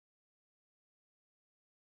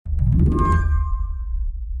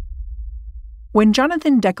When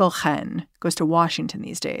Jonathan Deckel-Chen goes to Washington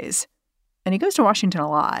these days, and he goes to Washington a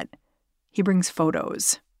lot, he brings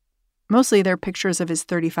photos. Mostly they're pictures of his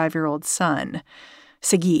 35-year-old son,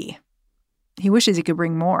 Sagi. He wishes he could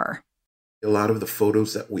bring more. A lot of the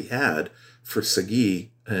photos that we had for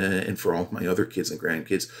Sagi and for all my other kids and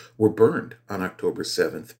grandkids were burned on October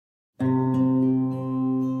 7th.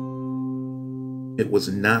 It was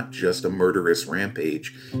not just a murderous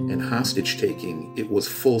rampage and hostage-taking. It was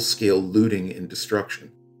full-scale looting and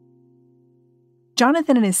destruction.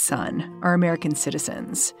 Jonathan and his son are American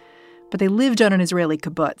citizens, but they lived on an Israeli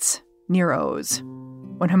kibbutz, Nir Oz.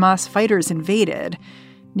 When Hamas fighters invaded,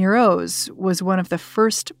 Nir Oz was one of the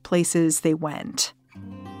first places they went.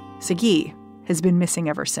 Sagi has been missing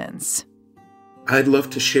ever since. I'd love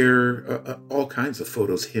to share all kinds of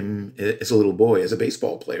photos. Him as a little boy, as a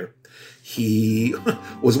baseball player. He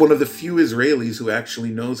was one of the few Israelis who actually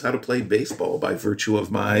knows how to play baseball by virtue of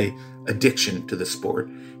my addiction to the sport.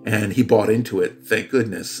 And he bought into it, thank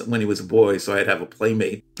goodness, when he was a boy, so I'd have a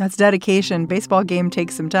playmate. That's dedication. Baseball game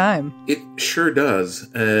takes some time. It sure does.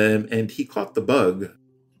 And he caught the bug.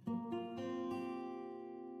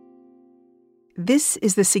 This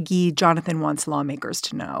is the Sagi Jonathan wants lawmakers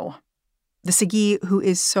to know. The Sagi who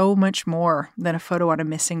is so much more than a photo on a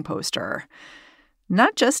missing poster.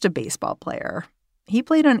 Not just a baseball player. He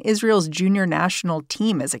played on Israel's junior national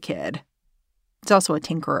team as a kid. He's also a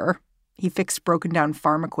tinkerer. He fixed broken down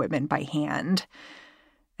farm equipment by hand.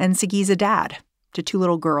 And Sagi's a dad to 2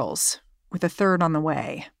 little girls, with a third on the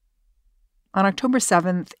way. On October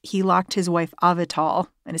 7th, he locked his wife Avital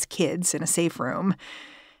and his kids in a safe room,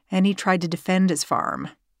 and he tried to defend his farm.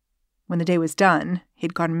 When the day was done,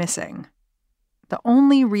 he'd gone missing. The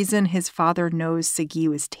only reason his father knows Sagi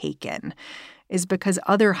was taken is because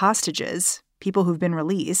other hostages, people who've been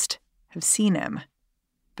released, have seen him.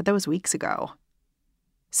 But that was weeks ago.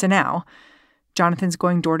 So now, Jonathan's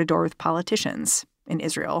going door to door with politicians in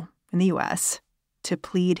Israel, in the U.S., to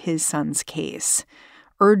plead his son's case,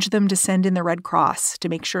 urge them to send in the Red Cross to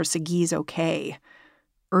make sure Sagi's okay,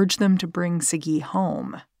 urge them to bring Sagi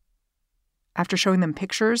home. After showing them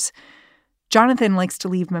pictures, Jonathan likes to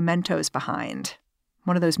leave mementos behind.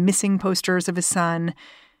 One of those missing posters of his son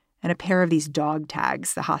and a pair of these dog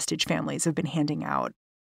tags the hostage families have been handing out.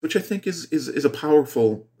 Which I think is a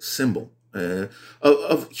powerful symbol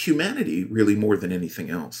of humanity, really, more than anything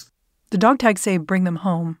else. The dog tags say bring them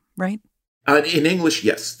home, right? In English,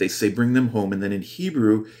 yes, they say bring them home. And then in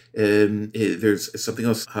Hebrew, there's something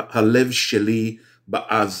else, Halev Sheli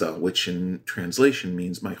Ba'aza, which in translation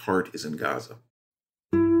means my heart is in Gaza.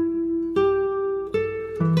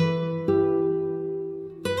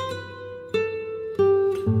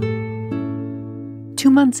 Two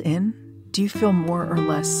months in, do you feel more or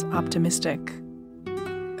less optimistic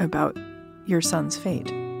about your son's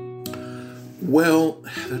fate? Well,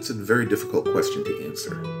 that's a very difficult question to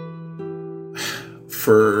answer.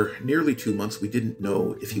 For nearly 2 months, we didn't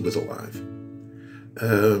know if he was alive.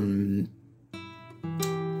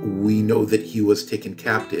 We know that he was taken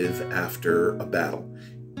captive after a battle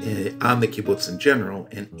on the kibbutz in general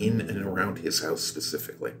and in and around his house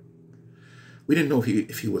specifically. We didn't know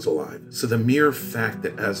if he was alive. So the mere fact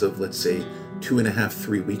that as of, let's say, 2.5,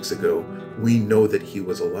 3 weeks ago, we know that he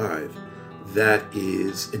was alive, that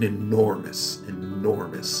is an enormous,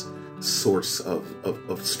 enormous source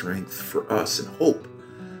of strength for us and hope.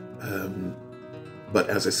 But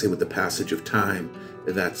as I say, with the passage of time,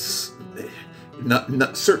 that's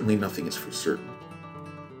not certainly nothing is for certain.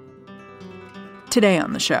 Today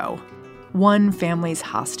on the show, one family's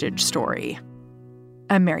hostage story.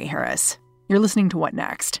 I'm Mary Harris. You're listening to What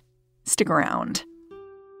Next? Stick around.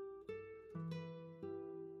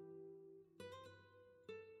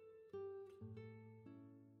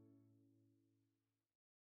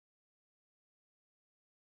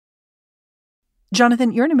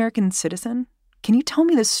 Jonathan, you're an American citizen. Can you tell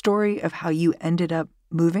me the story of how you ended up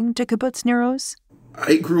moving to Kibbutz Nir Oz?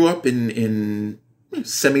 I grew up in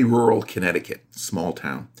semi-rural Connecticut, small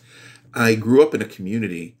town. I grew up in a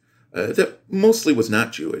community that mostly was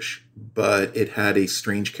not Jewish, but it had a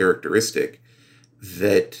strange characteristic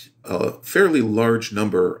that a fairly large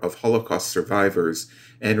number of Holocaust survivors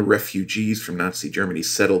and refugees from Nazi Germany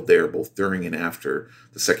settled there both during and after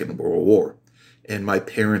the Second World War. And my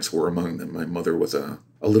parents were among them. My mother was a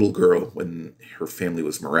little girl when her family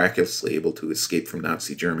was miraculously able to escape from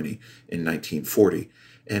Nazi Germany in 1940.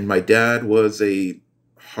 And my dad was a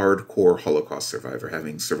hardcore Holocaust survivor,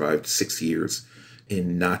 having survived 6 years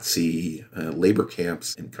in Nazi labor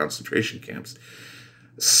camps and concentration camps.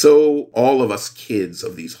 So all of us kids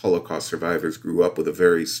of these Holocaust survivors grew up with a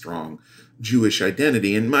very strong Jewish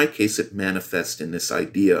identity. In my case, it manifests in this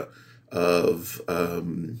idea of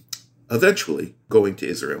eventually going to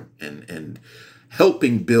Israel and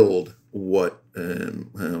helping build what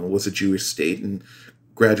was a Jewish state, and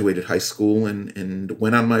graduated high school and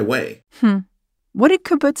went on my way. What did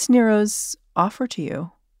Kibbutz Nir Oz offer to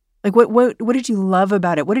you? Like, what did you love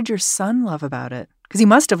about it? What did your son love about it? Because he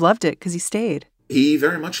must have loved it because he stayed. He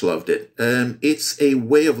very much loved it. It's a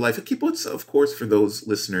way of life. A kibbutz, of course, for those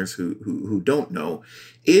listeners who don't know,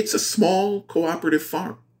 it's a small cooperative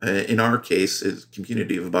farm. In our case, it's a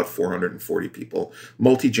community of about 440 people,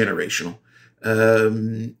 multi-generational,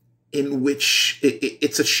 in which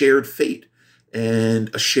it's a shared fate and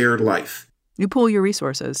a shared life. You pool your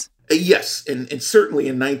resources. Yes, and certainly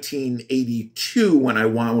in 1982, when I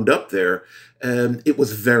wound up there, it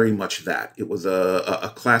was very much that. It was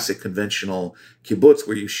a classic conventional kibbutz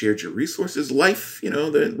where you shared your resources. Life,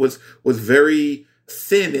 that was very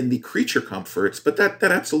thin in the creature comforts, but that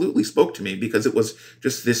absolutely spoke to me because it was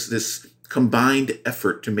just this combined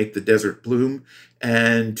effort to make the desert bloom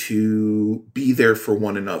and to be there for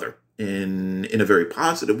one another in a very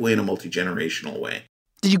positive way, in a multi-generational way.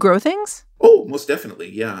 Did you grow things? Oh, most definitely.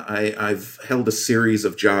 Yeah. I've held a series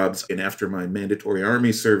of jobs, and after my mandatory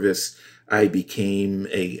Army service, I became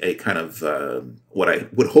a kind of what I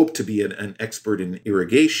would hope to be an expert in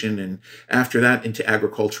irrigation, and after that into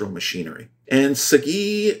agricultural machinery. And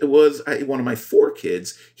Sagi was one of my 4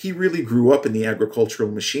 kids. He really grew up in the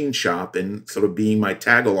agricultural machine shop and sort of being my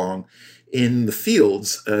tag-along in the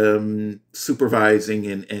fields, supervising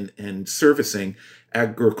and servicing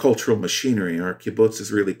agricultural machinery. Our kibbutz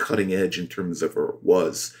is really cutting edge in terms of, or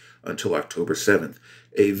was until October 7th,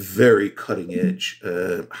 a very cutting edge,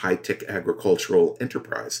 high-tech agricultural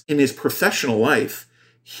enterprise. In his professional life,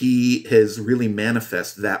 he has really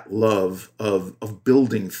manifested that love of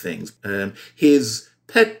building things. His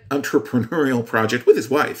pet entrepreneurial project with his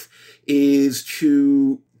wife is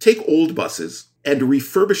to take old buses and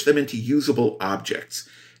refurbish them into usable objects.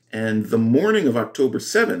 And the morning of October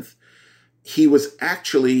 7th, he was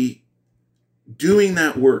actually doing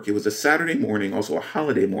that work. It was a Saturday morning, also a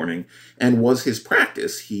holiday morning, and was his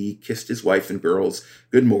practice. He kissed his wife and girls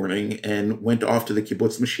good morning and went off to the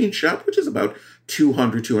kibbutz machine shop, which is about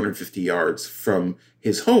 250 yards from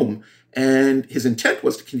his home. And his intent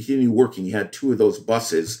was to continue working. He had 2 of those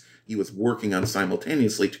buses he was working on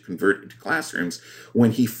simultaneously to convert into classrooms when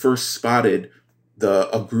he first spotted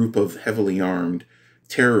a group of heavily armed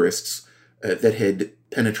terrorists that had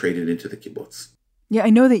penetrated into the kibbutz. Yeah,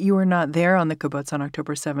 I know that you were not there on the kibbutz on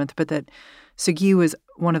October 7th, but that Sagi was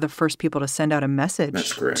one of the first people to send out a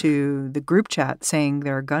message to the group chat saying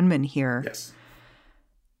there are gunmen here. Yes.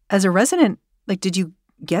 As a resident, did you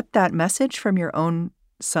get that message from your own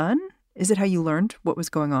son? Is it how you learned what was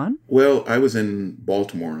going on? Well, I was in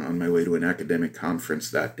Baltimore on my way to an academic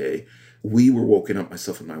conference that day. We were woken up,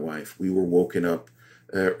 myself and my wife, we were woken up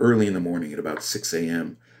early in the morning at about 6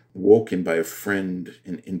 a.m., woken by a friend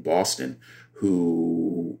in Boston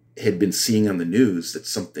who had been seeing on the news that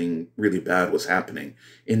something really bad was happening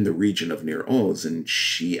in the region of Nir Oz, and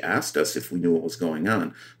she asked us if we knew what was going on.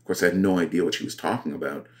 Of course, I had no idea what she was talking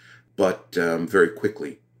about, but very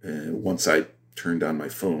quickly, once I turned on my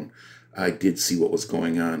phone, I did see what was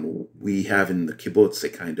going on. We have in the kibbutz a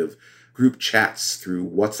kind of group chats through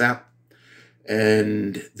WhatsApp,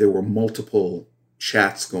 and there were multiple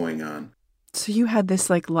chats going on. So you had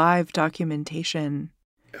this live documentation.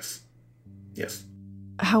 Yes.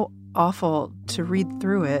 How awful to read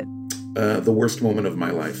through it. The worst moment of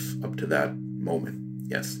my life up to that moment.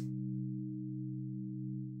 Yes.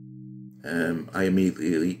 I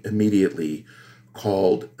immediately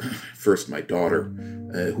called first my daughter,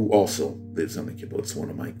 who also lives on the kibbutz, one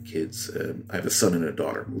of my kids. I have a son and a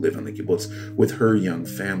daughter who live on the kibbutz with her young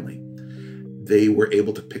family. They were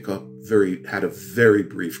able to pick up had a very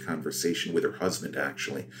brief conversation with her husband,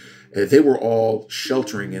 actually. They were all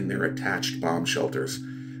sheltering in their attached bomb shelters.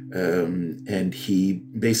 And he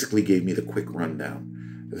basically gave me the quick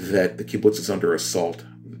rundown that the kibbutz is under assault,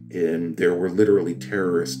 and there were literally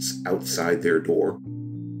terrorists outside their door.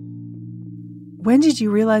 When did you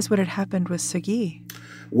realize what had happened with Sagi?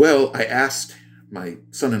 Well, I asked my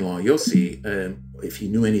son-in-law, Yossi, if he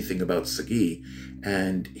knew anything about Sagi,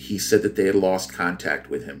 and he said that they had lost contact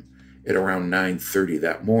with him at around 9:30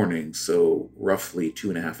 that morning, so roughly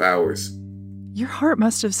 2.5 hours. Your heart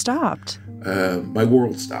must have stopped. My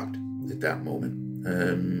world stopped at that moment.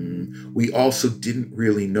 We also didn't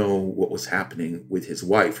really know what was happening with his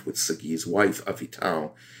wife, with Sagi's wife,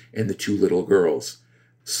 Avital, and the 2 little girls.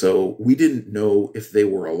 So we didn't know if they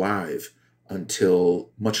were alive until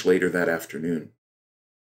much later that afternoon.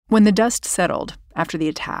 When the dust settled after the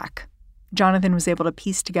attack, Jonathan was able to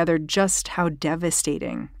piece together just how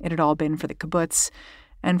devastating it had all been for the kibbutz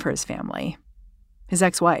and for his family. His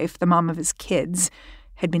ex-wife, the mom of his kids,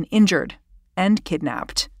 had been injured and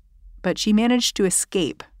kidnapped, but she managed to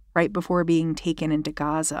escape right before being taken into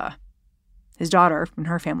Gaza. His daughter and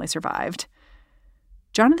her family survived.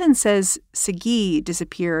 Jonathan says Sagi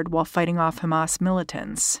disappeared while fighting off Hamas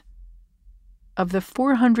militants. Of the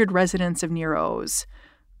 400 residents of Nir Oz,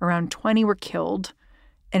 around 20 were killed,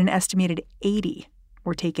 and an estimated 80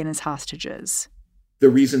 were taken as hostages. The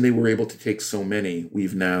reason they were able to take so many,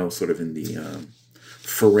 we've now sort of in the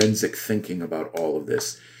forensic thinking about all of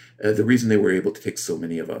this, the reason they were able to take so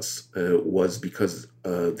many of us was because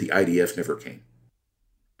the IDF never came.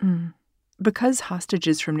 Because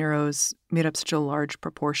hostages from Nir Oz made up such a large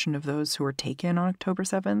proportion of those who were taken on October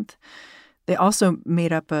 7th, they also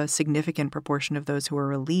made up a significant proportion of those who were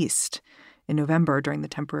released in November during the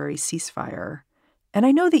temporary ceasefire. And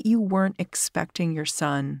I know that you weren't expecting your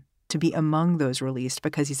son to be among those released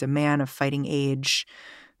because he's a man of fighting age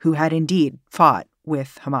who had indeed fought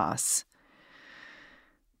with Hamas.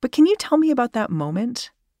 But can you tell me about that moment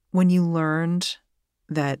when you learned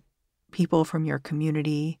that people from your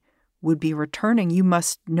community would be returning? You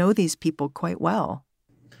must know these people quite well.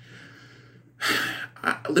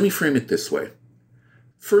 Let me frame it this way.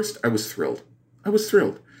 First, I was thrilled.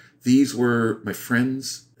 These were my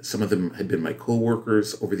friends. Some of them had been my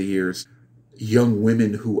co-workers over the years. Young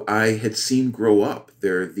women who I had seen grow up.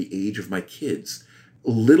 They're the age of my kids.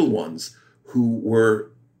 Little ones who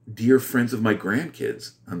were dear friends of my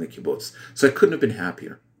grandkids on the kibbutz. So I couldn't have been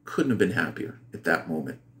happier at that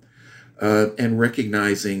moment. And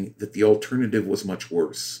recognizing that the alternative was much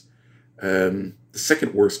worse. The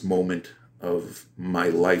second worst moment of my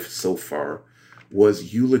life so far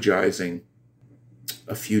was eulogizing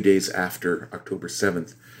a few days after October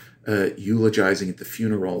 7th, eulogizing at the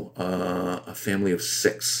funeral a family of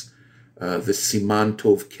 6, the Siman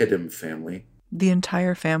Tov Kedem family. The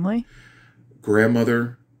entire family?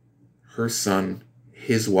 Grandmother, her son,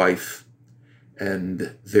 his wife,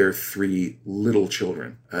 and their 3 little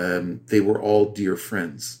children. They were all dear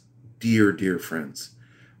friends, dear friends.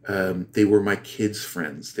 They were my kids'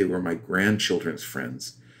 friends. They were my grandchildren's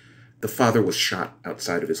friends. The father was shot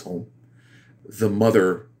outside of his home. The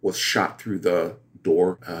mother was shot through the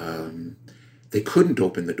door. They couldn't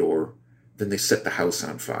open the door. Then they set the house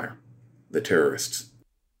on fire, the terrorists.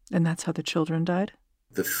 And that's how the children died?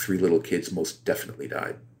 The 3 little kids most definitely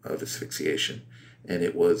died of asphyxiation. And I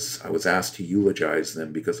was asked to eulogize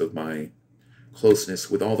them because of my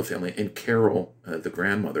closeness with all the family. And Carol, the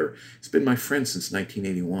grandmother, has been my friend since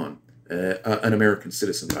 1981. An American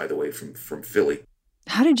citizen, by the way, from Philly.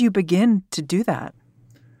 How did you begin to do that?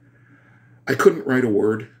 I couldn't write a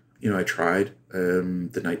word. I tried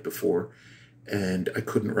the night before, and I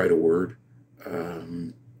couldn't write a word.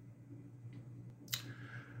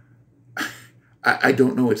 I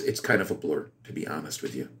don't know. It's kind of a blur, to be honest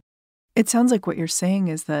with you. It sounds like what you're saying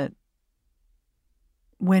is that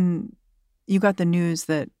when you got the news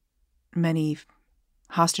that many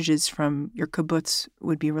hostages from your kibbutz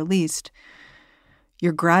would be released,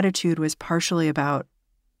 your gratitude was partially about,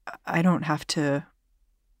 I don't have to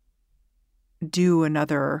do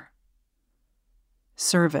another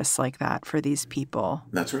service like that for these people.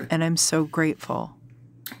 That's right. And I'm so grateful.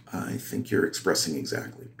 I think you're expressing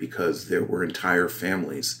exactly, because there were entire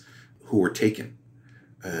families who were taken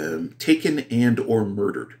and or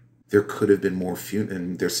murdered. There could have been more,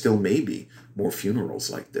 and there still may be more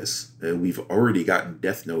funerals like this. We've already gotten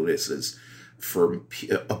death notices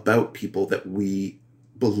about people that we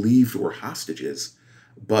believed were hostages,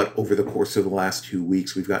 but over the course of the last 2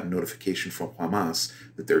 weeks, we've gotten notification from Hamas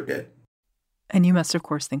that they're dead. And you must, of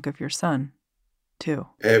course, think of your son, too.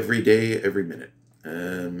 Every day, every minute.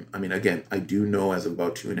 Again, I do know as of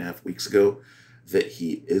about 2.5 weeks ago that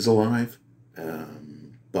he is alive,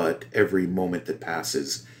 but every moment that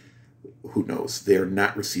passes, who knows? They're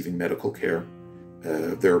not receiving medical care.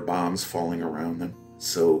 There are bombs falling around them.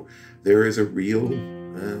 So there is a real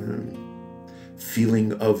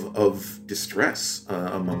feeling of distress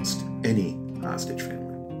amongst any hostage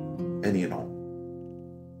family, any and all.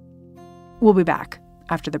 We'll be back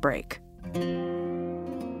after the break.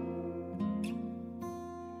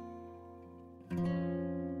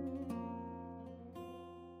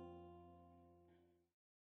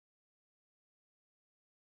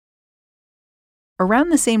 Around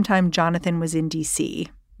the same time Jonathan was in D.C.,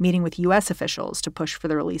 meeting with U.S. officials to push for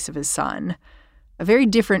the release of his son, a very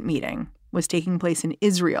different meeting was taking place in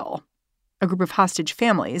Israel. A group of hostage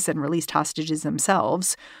families and released hostages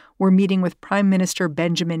themselves were meeting with Prime Minister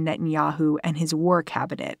Benjamin Netanyahu and his war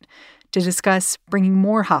cabinet to discuss bringing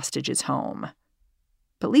more hostages home.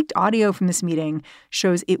 But leaked audio from this meeting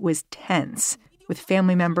shows it was tense, with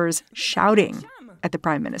family members shouting at the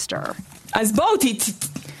prime minister. אז בואו,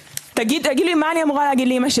 תגיד לי מה אני אמורה להגיד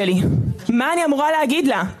לאמא שלי. מה אני אמורה להגיד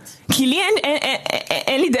לה? כי לי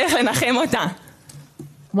אין לי דרך לנחם אותה.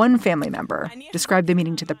 One family member described the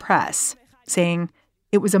meeting to the press, saying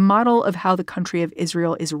it was a model of how the country of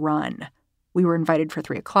Israel is run. We were invited for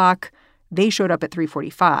 3 o'clock. They showed up at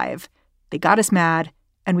 3:45. They got us mad,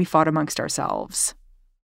 and we fought amongst ourselves.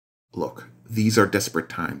 Look, these are desperate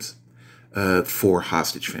times for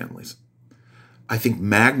hostage families. I think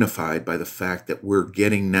magnified by the fact that we're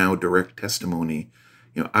getting now direct testimony,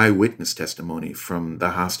 eyewitness testimony from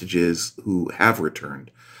the hostages who have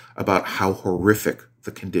returned about how horrific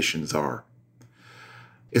the conditions are.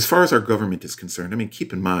 As far as our government is concerned,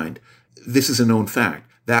 keep in mind, this is a known fact.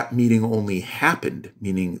 That meeting only happened,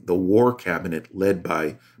 meaning the war cabinet led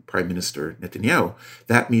by Prime Minister Netanyahu,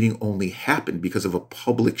 that meeting only happened because of a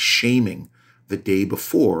public shaming the day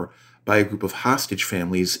before by a group of hostage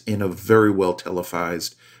families in a very well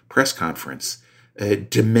televised press conference,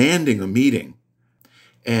 demanding a meeting.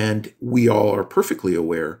 And we all are perfectly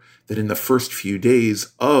aware that in the first few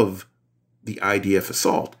days of the IDF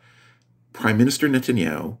assault, Prime Minister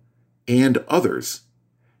Netanyahu and others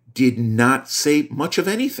did not say much of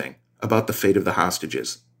anything about the fate of the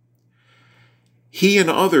hostages. He and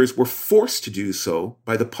others were forced to do so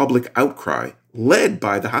by the public outcry, led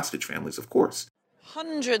by the hostage families, of course.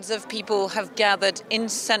 Hundreds of people have gathered in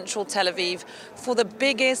central Tel Aviv for the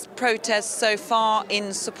biggest protest so far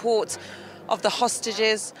in support of the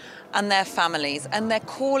hostages and their families. And they're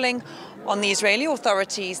calling on the Israeli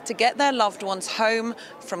authorities to get their loved ones home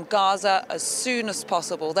from Gaza as soon as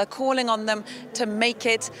possible. They're calling on them to make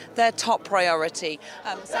it their top priority.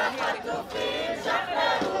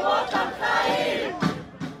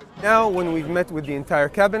 Now, when we've met with the entire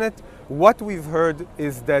cabinet, what we've heard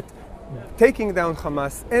is that taking down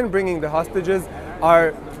Hamas and bringing the hostages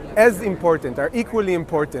are as important, are equally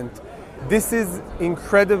important. This is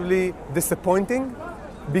incredibly disappointing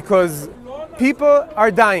because people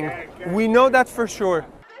are dying. We know that for sure.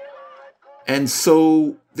 And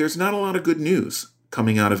so there's not a lot of good news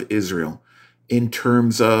coming out of Israel in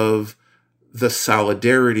terms of the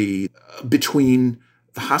solidarity between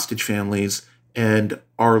the hostage families and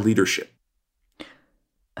our leadership.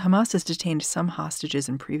 Hamas has detained some hostages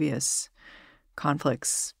in previous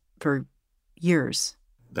conflicts for years.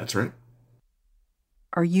 That's right.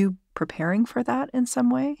 Are you preparing for that in some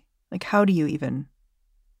way? Like, how do you even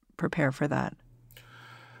prepare for that?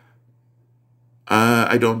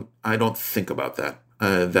 I don't think about that.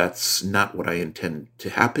 That's not what I intend to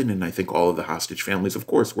happen. And I think all of the hostage families, of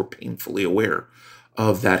course, were painfully aware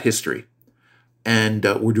of that history. And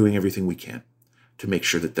we're doing everything we can to make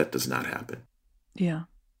sure that that does not happen. Yeah.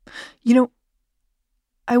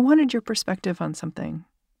 I wanted your perspective on something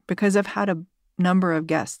because I've had a number of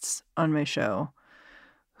guests on my show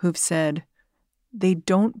who've said they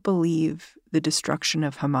don't believe the destruction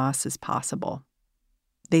of Hamas is possible.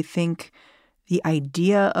 They think the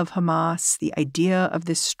idea of Hamas, the idea of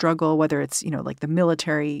this struggle, whether it's, like the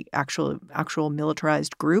military, actual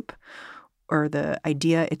militarized group, or the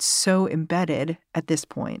idea it's so embedded at this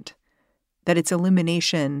point that its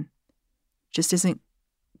elimination just isn't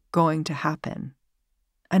going to happen.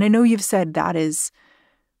 And I know you've said that is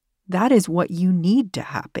what you need to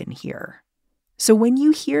happen here. So when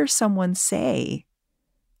you hear someone say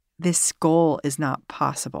this goal is not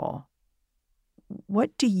possible, what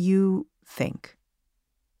do you think?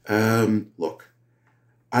 Look,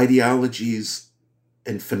 ideologies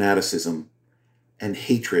and fanaticism and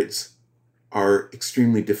hatreds are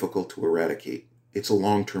extremely difficult to eradicate. It's a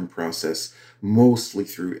long-term process, mostly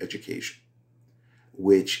through education,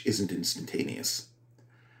 which isn't instantaneous.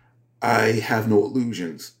 I have no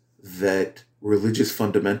illusions that religious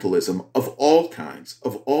fundamentalism of all kinds,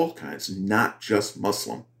 not just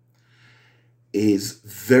Muslim, is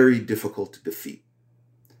very difficult to defeat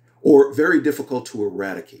or very difficult to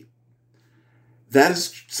eradicate. That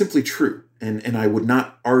is simply true, and I would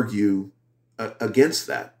not argue against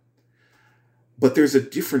that. But there's a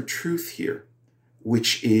different truth here,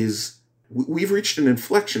 which is we've reached an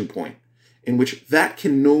inflection point in which that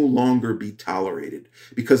can no longer be tolerated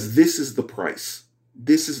because this is the price.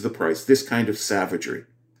 This is the price, this kind of savagery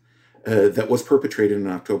that was perpetrated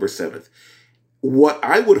on October 7th. What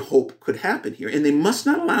I would hope could happen here, and they must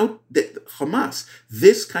not allow Hamas,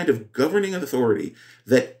 this kind of governing authority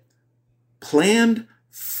that planned,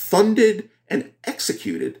 funded, and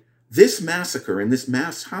executed this massacre and this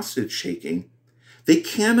mass hostage taking, they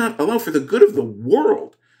cannot allow for the good of the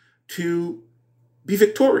world to be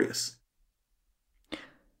victorious.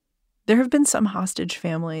 There have been some hostage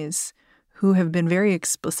families who have been very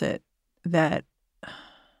explicit that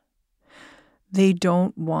they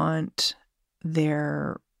don't want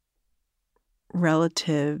their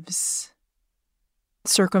relatives'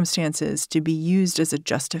 circumstances to be used as a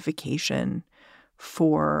justification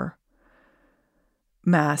for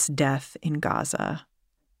mass death in Gaza.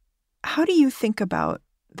 How do you think about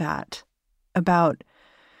that? About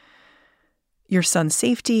your son's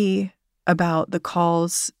safety, about the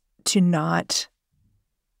calls to not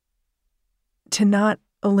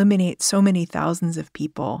eliminate so many thousands of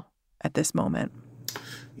people at this moment?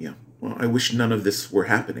 Yeah. Well, I wish none of this were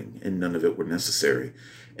happening and none of it were necessary.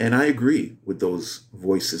 And I agree with those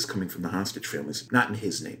voices coming from the hostage families. Not in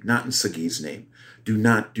his name, not in Sagi's name. Do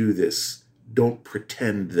not do this. Don't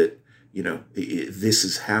pretend that, this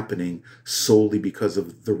is happening solely because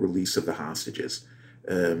of the release of the hostages.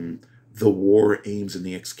 The war aims and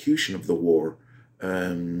the execution of the war,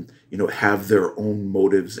 have their own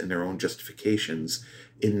motives and their own justifications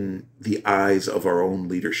in the eyes of our own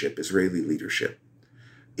leadership, Israeli leadership.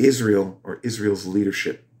 Israel, or Israel's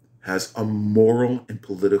leadership, has a moral and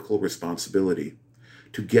political responsibility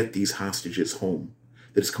to get these hostages home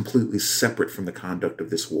that is completely separate from the conduct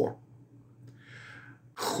of this war.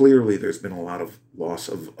 Clearly, there's been a lot of loss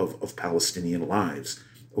of Palestinian lives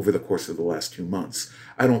over the course of the last 2 months.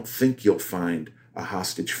 I don't think you'll find a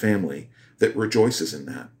hostage family that rejoices in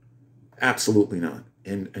that. Absolutely not.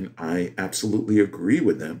 And I absolutely agree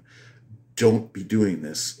with them. Don't be doing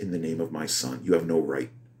this in the name of my son. You have no right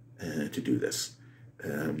to do this.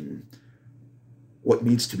 What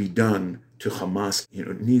needs to be done to Hamas,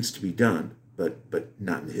 needs to be done, but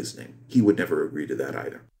not in his name. He would never agree to that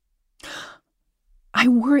either. I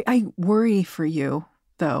worry for you,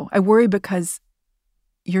 though. I worry because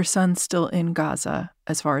your son's still in Gaza,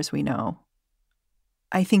 as far as we know.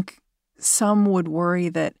 I think some would worry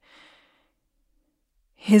that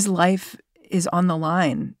his life is on the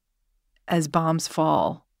line as bombs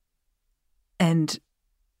fall. And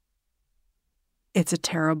it's a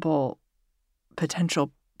terrible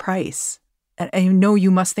potential price. And I know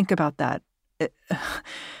you must think about that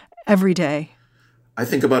every day. I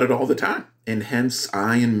think about it all the time. And hence,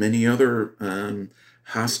 I and many other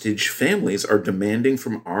hostage families are demanding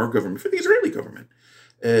from our government, from the Israeli government,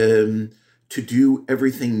 to do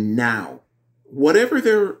everything now. Whatever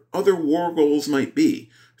their other war goals might be,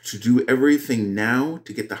 to do everything now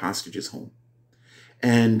to get the hostages home.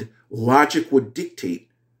 And logic would dictate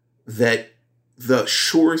that the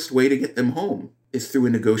surest way to get them home is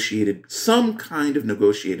through some kind of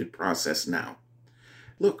negotiated process now.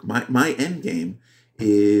 Look, my end game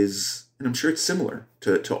is, and I'm sure it's similar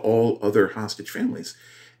to all other hostage families,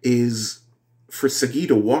 is for Sagi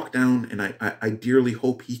to walk down, and I dearly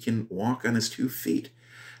hope he can walk on his 2 feet,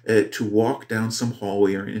 to walk down some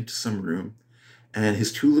hallway or into some room, and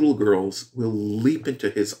his 2 little girls will leap into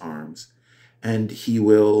his arms, and he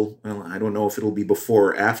will, well, I don't know if it'll be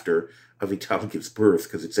before or after Avital gives birth,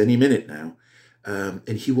 because it's any minute now,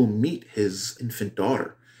 and he will meet his infant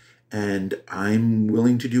daughter. And I'm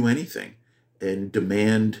willing to do anything and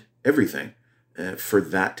demand everything for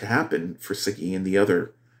that to happen for Sagi and the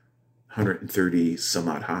other 130 some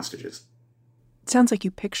odd hostages. It sounds like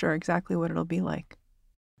you picture exactly what it'll be like.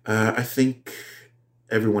 I think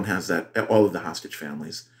everyone has that. All of the hostage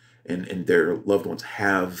families and their loved ones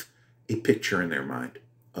have a picture in their mind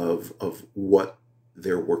of what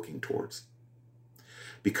they're working towards.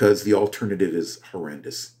 Because the alternative is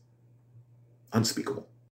horrendous, unspeakable.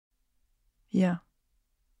 Yeah.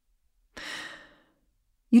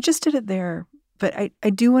 You just did it there, but I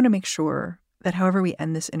do want to make sure that however we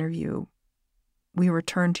end this interview, we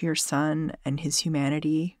return to your son and his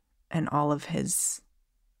humanity and all of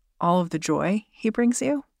the joy he brings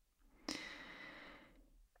you.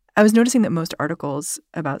 I was noticing that most articles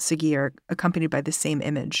about Sagi are accompanied by the same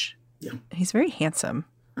image. Yeah. He's very handsome.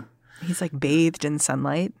 He's like bathed in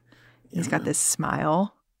sunlight. He's got this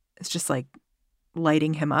smile. It's just like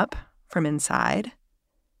lighting him up from inside.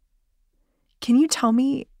 Can you tell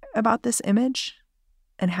me about this image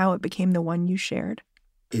and how it became the one you shared?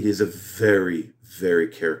 It is a very, very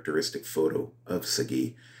characteristic photo of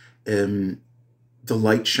Sagi. The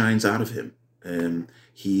light shines out of him.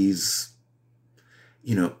 He's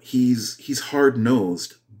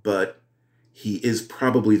hard-nosed, but he is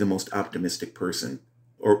probably the most optimistic person,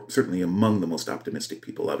 or certainly among the most optimistic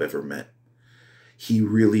people I've ever met. He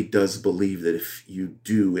really does believe that if you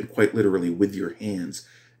do, and quite literally with your hands,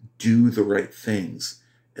 do the right things,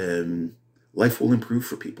 life will improve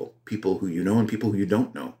for people who you know and people who you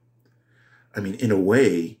don't know. I mean, in a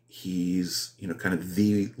way, he's, kind of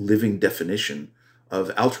the living definition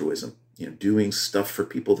of altruism. doing stuff for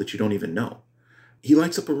people that you don't even know. He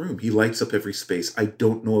lights up a room. He lights up every space. I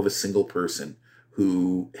don't know of a single person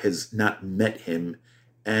who has not met him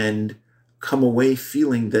and come away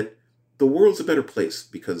feeling that the world's a better place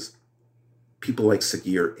because people like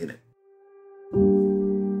Sagi are in it.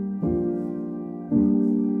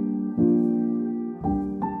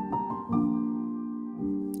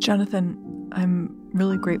 Jonathan, I'm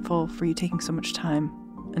really grateful for you taking so much time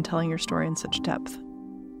and telling your story in such depth.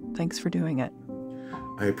 Thanks for doing it.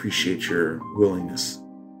 I appreciate your willingness.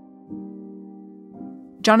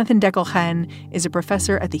 Jonathan Dekel-Chen is a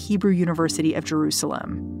professor at the Hebrew University of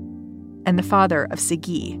Jerusalem and the father of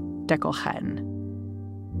Sagi Dekel-Chen.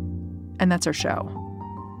 And that's our show.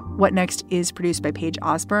 What Next is produced by Paige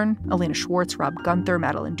Osborne, Elena Schwartz, Rob Gunther,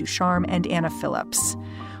 Madeline Ducharme, and Anna Phillips.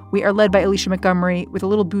 We are led by Alicia Montgomery with a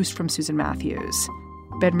little boost from Susan Matthews.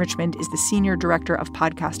 Ben Richmond is the Senior Director of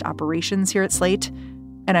Podcast Operations here at Slate.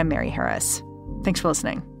 And I'm Mary Harris. Thanks for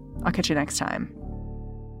listening. I'll catch you next time.